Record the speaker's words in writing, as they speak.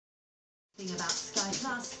thing about Sky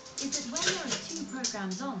Plus is that when there are two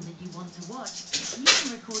programs on that you want to watch, you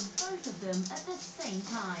can record both of them at the same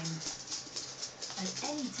time. At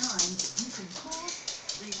any time, you can pause,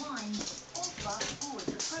 rewind, or fast forward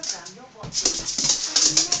the program you're watching, so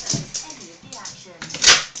you never miss any of the action.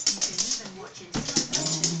 You can even watch in slow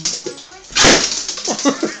motion by pressing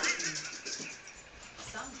the button.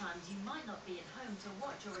 Sometimes you might not be at home to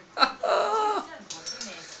watch or record things you don't want to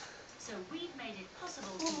miss. So we've made it possible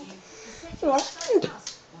for you to set your Sky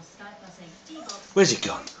Plus or Sky Plus HD box Where's he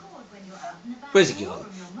gone? to record when you're out and about Where's he gone?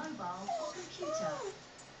 from your mobile or computer.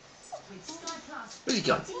 With Sky Plus, Where's he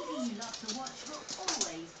gone? the TV you love to watch will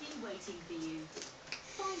always be waiting for you.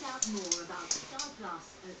 Find out more about Sky Plus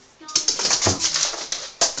at sky.com.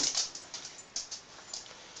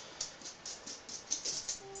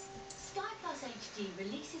 Sky Plus HD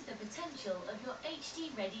releases the potential of your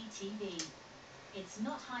HD-ready TV. It's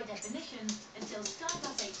not high definition until Sky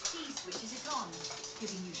Plus HD switches it on,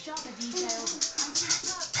 giving you sharper details and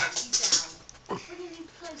superb quality sound, bringing you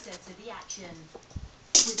closer to the action.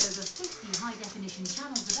 With over 50 high-definition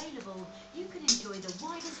channels available, you can enjoy the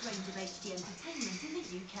widest range of HD entertainment in the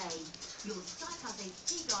UK. Your Sky Plus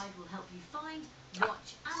HD guide will help you find,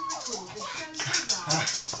 watch and record the shows you love.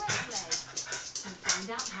 Press play to find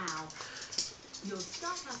out how. Your Sky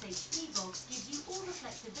Plus HD box gives you all the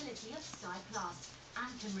flexibility of Sky Plus and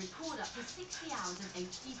can record up to 60 hours of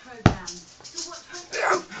HD programs to watch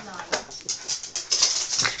whenever you like.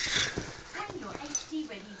 Bring your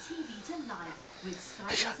HD-ready TV to life with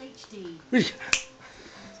Sky Plus HD.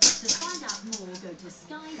 To find out more, go to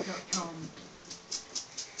sky.com.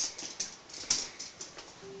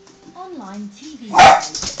 Online TV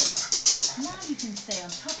Guide. Now you can stay on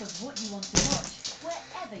top of what you want to watch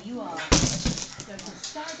wherever you are. Go to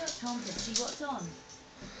sky.com to see what's on.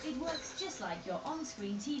 It works just like your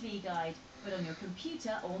on-screen TV guide, but on your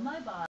computer or mobile.